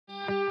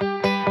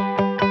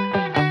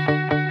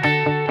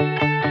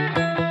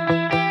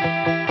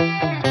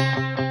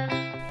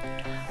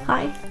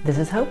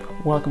This is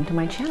Hope. Welcome to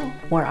my channel,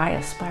 where I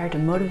aspire to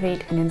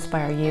motivate and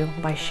inspire you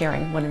by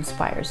sharing what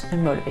inspires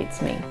and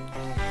motivates me.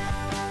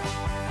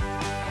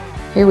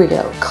 Here we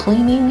go,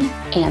 cleaning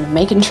and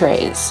making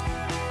trays.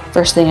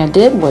 First thing I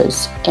did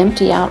was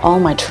empty out all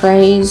my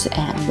trays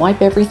and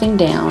wipe everything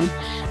down,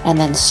 and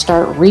then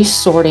start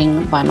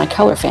resorting by my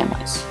color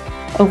families.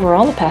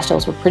 Overall, the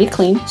pastels were pretty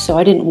clean, so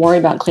I didn't worry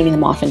about cleaning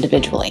them off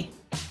individually.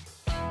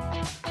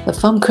 The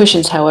foam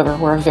cushions, however,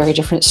 were a very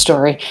different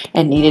story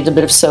and needed a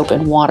bit of soap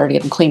and water to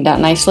get them cleaned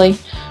out nicely.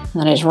 And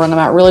then I just wrung them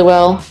out really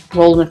well,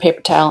 rolled them in a paper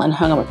towel, and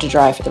hung them up to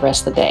dry for the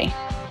rest of the day.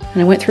 And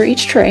I went through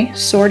each tray,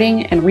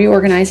 sorting and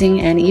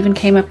reorganizing, and even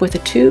came up with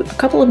a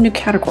couple of new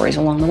categories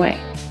along the way.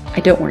 I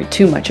don't worry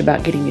too much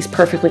about getting these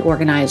perfectly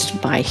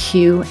organized by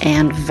hue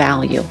and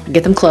value. I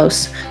get them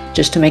close,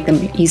 just to make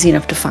them easy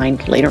enough to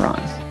find later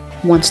on.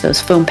 Once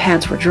those foam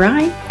pads were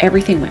dry,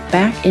 everything went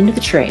back into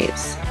the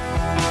trays.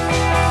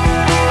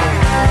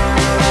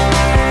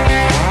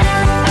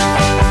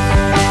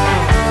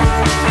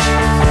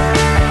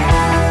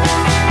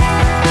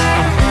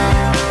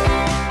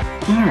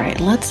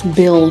 Let's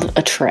build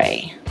a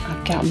tray.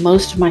 I've got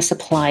most of my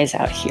supplies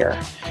out here.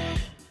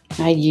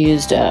 I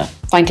used a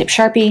fine tip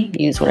Sharpie,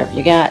 use whatever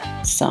you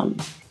got, some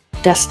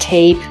dust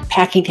tape,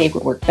 packing tape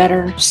would work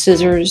better,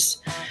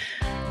 scissors,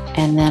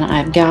 and then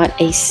I've got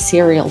a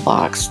cereal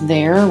box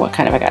there. What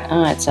kind have I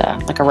got? It's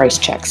like a rice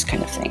Chex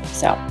kind of thing.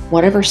 So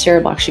whatever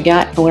cereal box you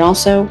got. And we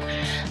also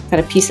got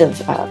a piece of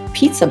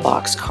pizza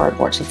box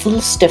cardboard, so it's a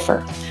little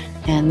stiffer,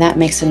 and that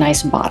makes a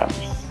nice bottom.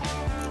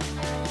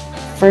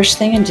 First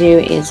thing I do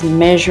is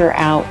measure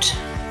out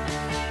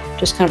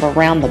just kind of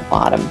around the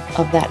bottom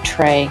of that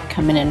tray,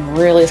 coming in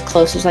really as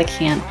close as I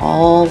can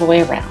all the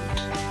way around.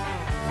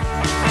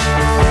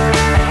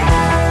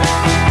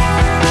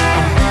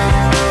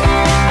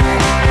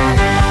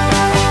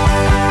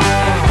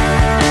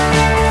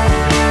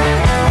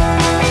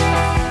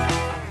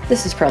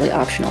 This is probably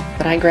optional,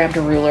 but I grabbed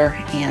a ruler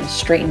and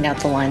straightened out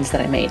the lines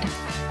that I made.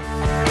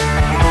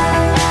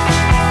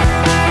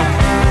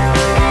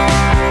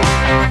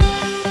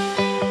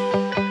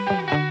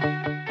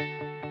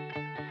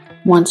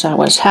 Once I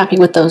was happy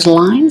with those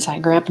lines, I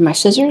grabbed my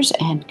scissors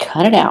and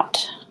cut it out.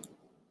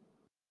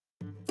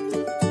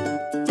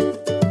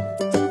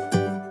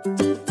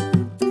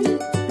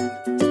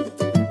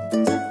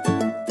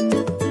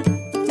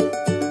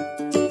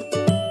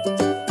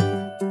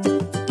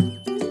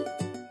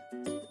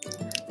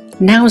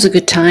 Now is a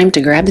good time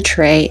to grab the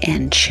tray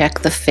and check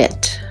the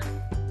fit.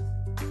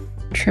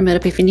 Trim it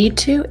up if you need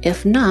to.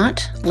 If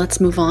not, let's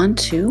move on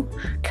to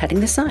cutting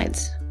the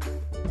sides.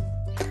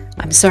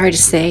 I'm sorry to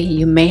say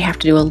you may have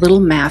to do a little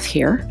math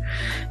here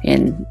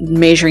in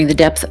measuring the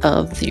depth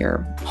of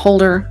your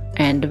holder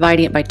and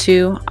dividing it by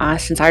 2.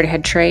 Since I already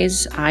had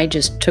trays, I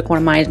just took one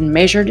of mine and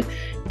measured,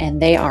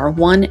 and they are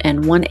 1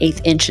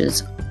 1/8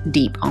 inches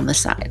deep on the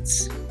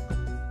sides.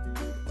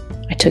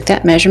 I took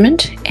that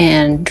measurement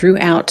and drew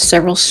out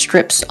several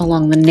strips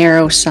along the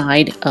narrow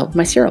side of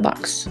my cereal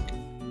box.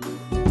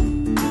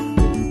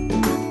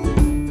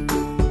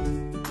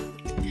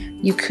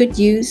 You could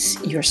use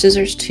your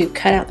scissors to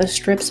cut out those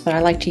strips, but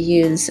I like to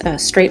use a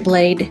straight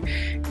blade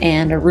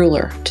and a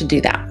ruler to do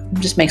that.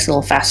 It just makes it a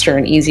little faster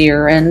and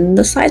easier, and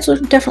the sides are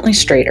definitely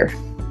straighter.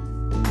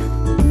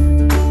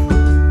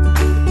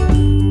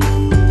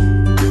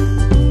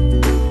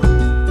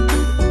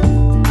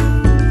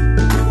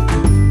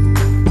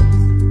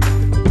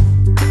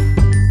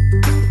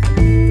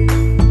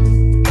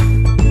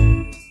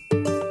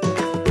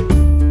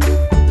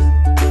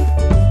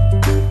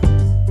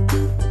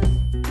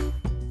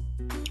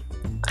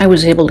 I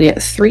was able to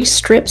get 3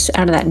 strips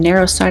out of that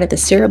narrow side of the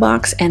cereal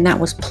box, and that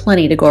was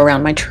plenty to go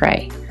around my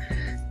tray.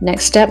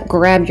 Next step,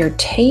 grab your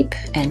tape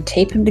and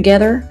tape them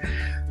together.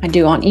 I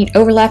do on each,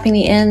 overlapping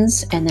the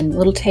ends, and then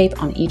little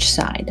tape on each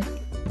side.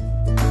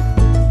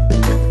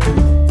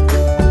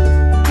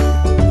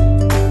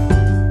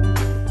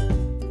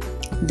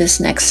 This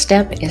next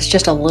step is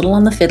just a little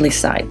on the fiddly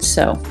side,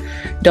 so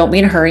don't be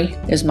in a hurry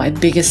is my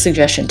biggest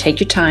suggestion. Take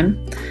your time.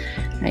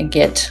 I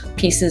get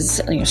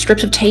pieces,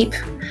 strips of tape,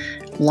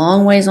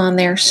 long ways on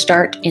there.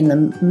 Start in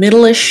the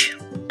middle-ish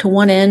to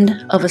one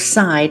end of a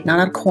side,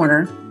 not a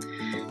corner,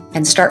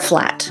 and start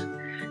flat.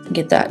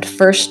 Get that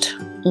first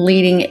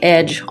leading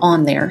edge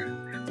on there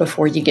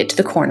before you get to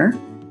the corner.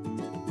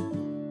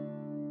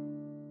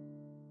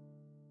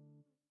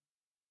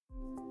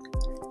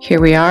 Here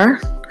we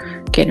are,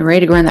 getting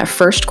ready to go in that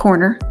first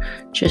corner.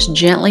 Just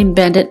gently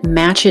bend it,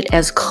 match it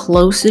as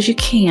close as you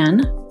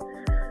can.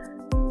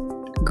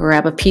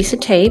 Grab a piece of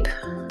tape.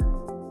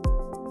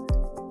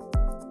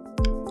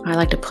 I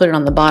like to put it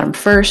on the bottom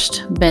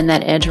first, bend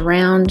that edge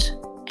around,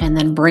 and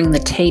then bring the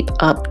tape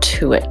up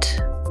to it.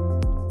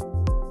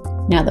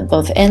 Now that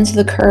both ends of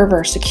the curve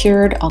are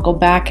secured, I'll go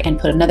back and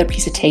put another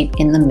piece of tape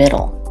in the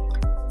middle.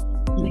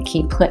 And I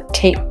keep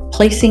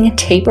placing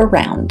tape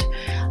around.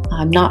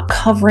 I'm not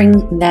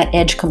covering that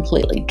edge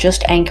completely,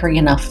 just anchoring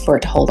enough for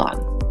it to hold on.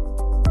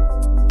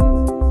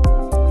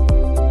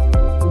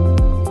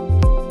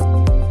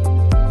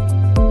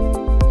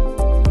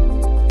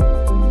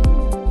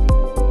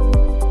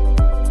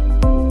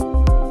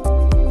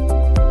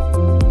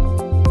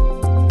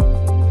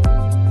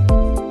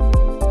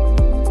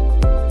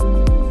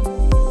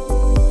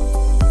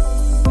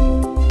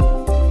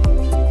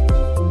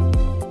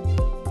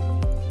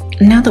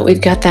 now that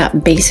we've got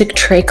that basic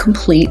tray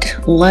complete,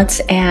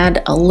 let's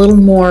add a little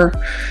more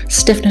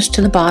stiffness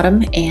to the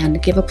bottom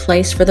and give a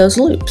place for those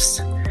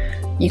loops.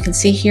 You can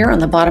see here on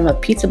the bottom of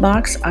pizza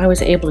box, I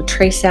was able to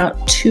trace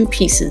out 2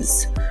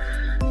 pieces.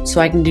 So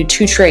I can do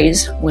 2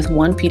 trays with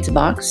 1 pizza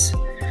box.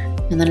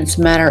 And then it's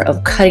a matter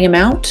of cutting them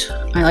out.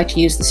 I like to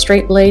use the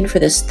straight blade for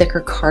this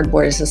thicker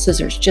cardboard as the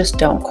scissors just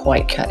don't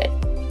quite cut it.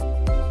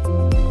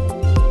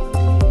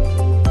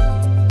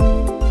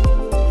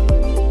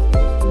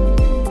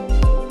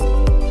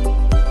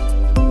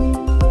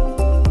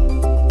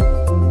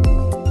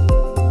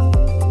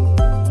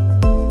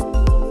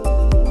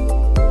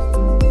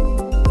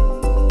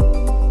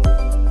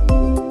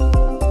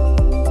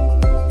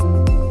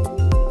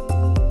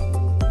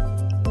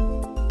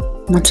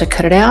 Once I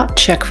cut it out,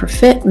 check for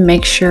fit,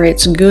 make sure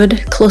it's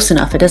good, close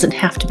enough. It doesn't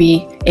have to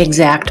be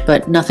exact,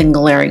 but nothing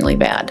glaringly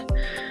bad.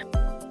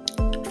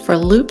 For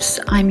loops,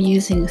 I'm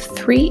using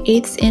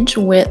 3/8 inch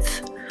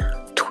width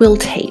twill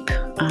tape.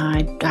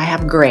 I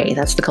have gray,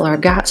 that's the color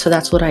I've got, so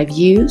that's what I've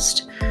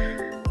used.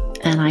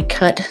 And I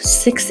cut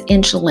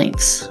 6-inch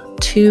lengths,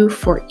 2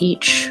 for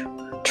each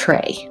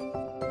tray.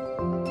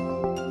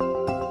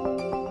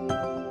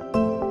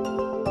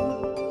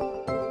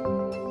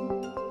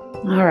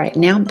 All right,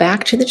 now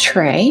back to the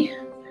tray.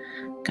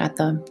 Got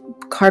the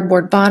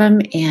cardboard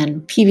bottom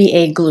and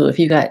PVA glue. If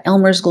you got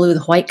Elmer's glue, the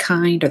white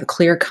kind or the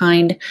clear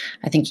kind,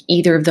 I think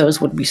either of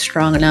those would be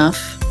strong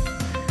enough.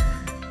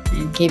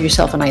 And give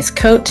yourself a nice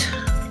coat.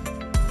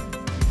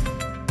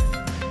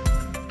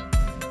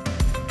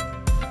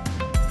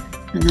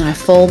 And then I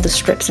fold the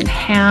strips in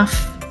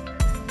half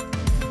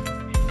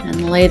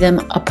and lay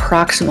them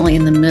approximately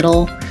in the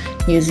middle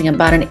using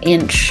about 1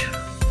 inch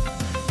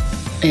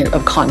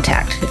of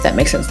contact, if that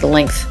makes sense. The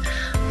length,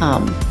 I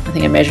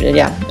think I measured it,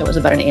 yeah, it was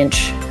about 1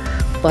 inch,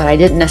 but I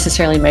didn't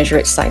necessarily measure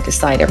it side to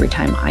side every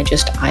time. I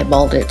just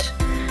eyeballed it,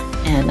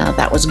 and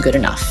that was good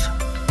enough.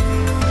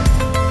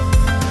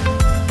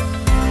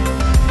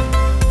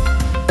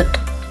 But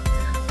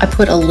I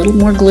put a little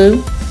more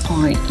glue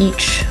on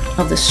each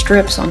of the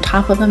strips on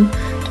top of them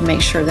to make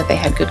sure that they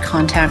had good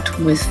contact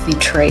with the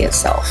tray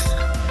itself.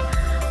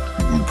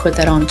 And then put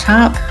that on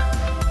top.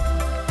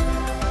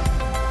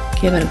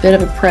 Give it a bit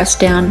of a press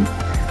down.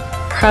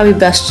 Probably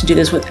best to do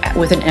this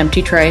with an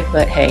empty tray,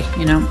 but hey,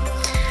 you know.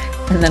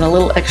 And then a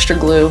little extra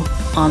glue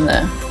on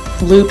the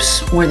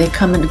loops where they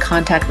come into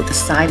contact with the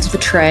sides of the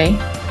tray.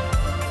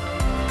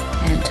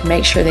 And to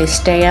make sure they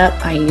stay up,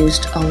 I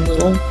used a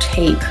little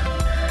tape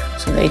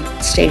so they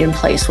stayed in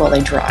place while they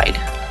dried.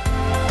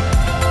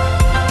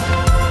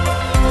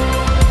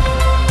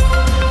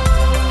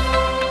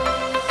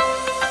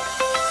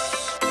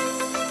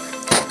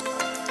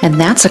 And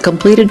that's a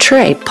completed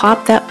tray.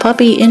 Pop that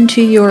puppy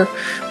into your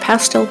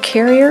pastel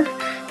carrier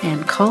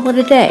and call it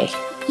a day.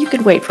 You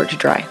could wait for it to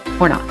dry,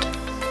 or not.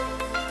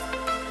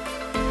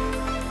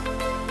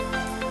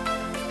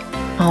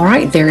 All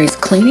right, there is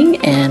cleaning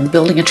and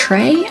building a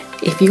tray.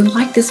 If you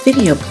like this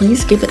video,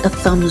 please give it a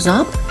thumbs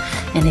up.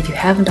 And if you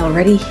haven't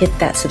already, hit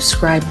that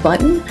subscribe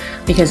button,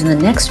 because in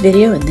the next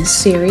video in this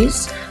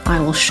series, I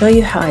will show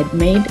you how I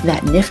made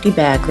that nifty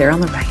bag there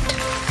on the right.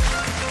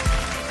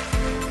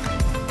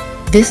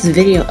 This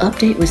video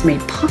update was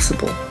made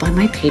possible by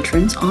my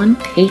patrons on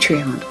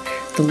Patreon.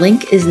 The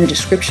link is in the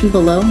description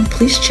below.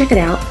 Please check it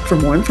out for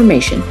more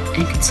information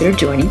and consider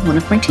joining one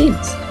of my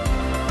teams.